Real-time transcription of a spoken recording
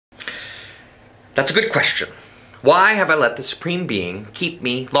That's a good question. Why have I let the Supreme Being keep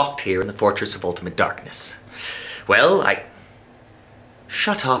me locked here in the Fortress of Ultimate Darkness? Well,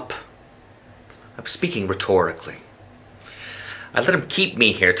 Shut up. I was speaking rhetorically. I let him keep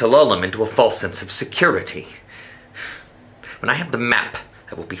me here to lull him into a false sense of security. When I have the map,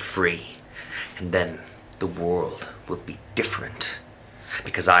 I will be free. And then the world will be different.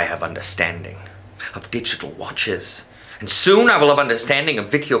 Because I have understanding of digital watches. And soon I will have understanding of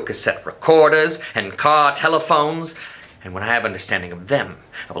video cassette recorders and car telephones. And when I have understanding of them,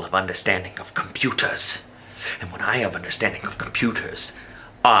 I will have understanding of computers. And when I have understanding of computers,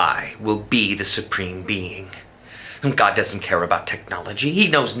 I will be the Supreme Being. And God doesn't care about technology. He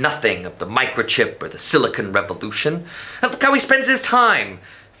knows nothing of the microchip or the silicon revolution. And look how he spends his time.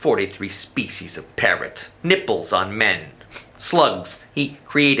 43 species of parrot, nipples on men. Slugs. He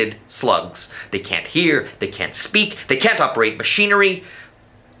created slugs. They can't hear, they can't speak, they can't operate machinery.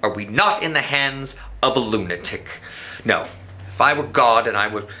 Are we not in the hands of a lunatic? No. If I were God and I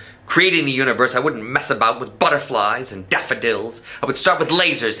were creating the universe, I wouldn't mess about with butterflies and daffodils. I would start with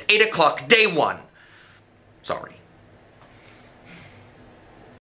lasers, 8 o'clock, day one. Sorry.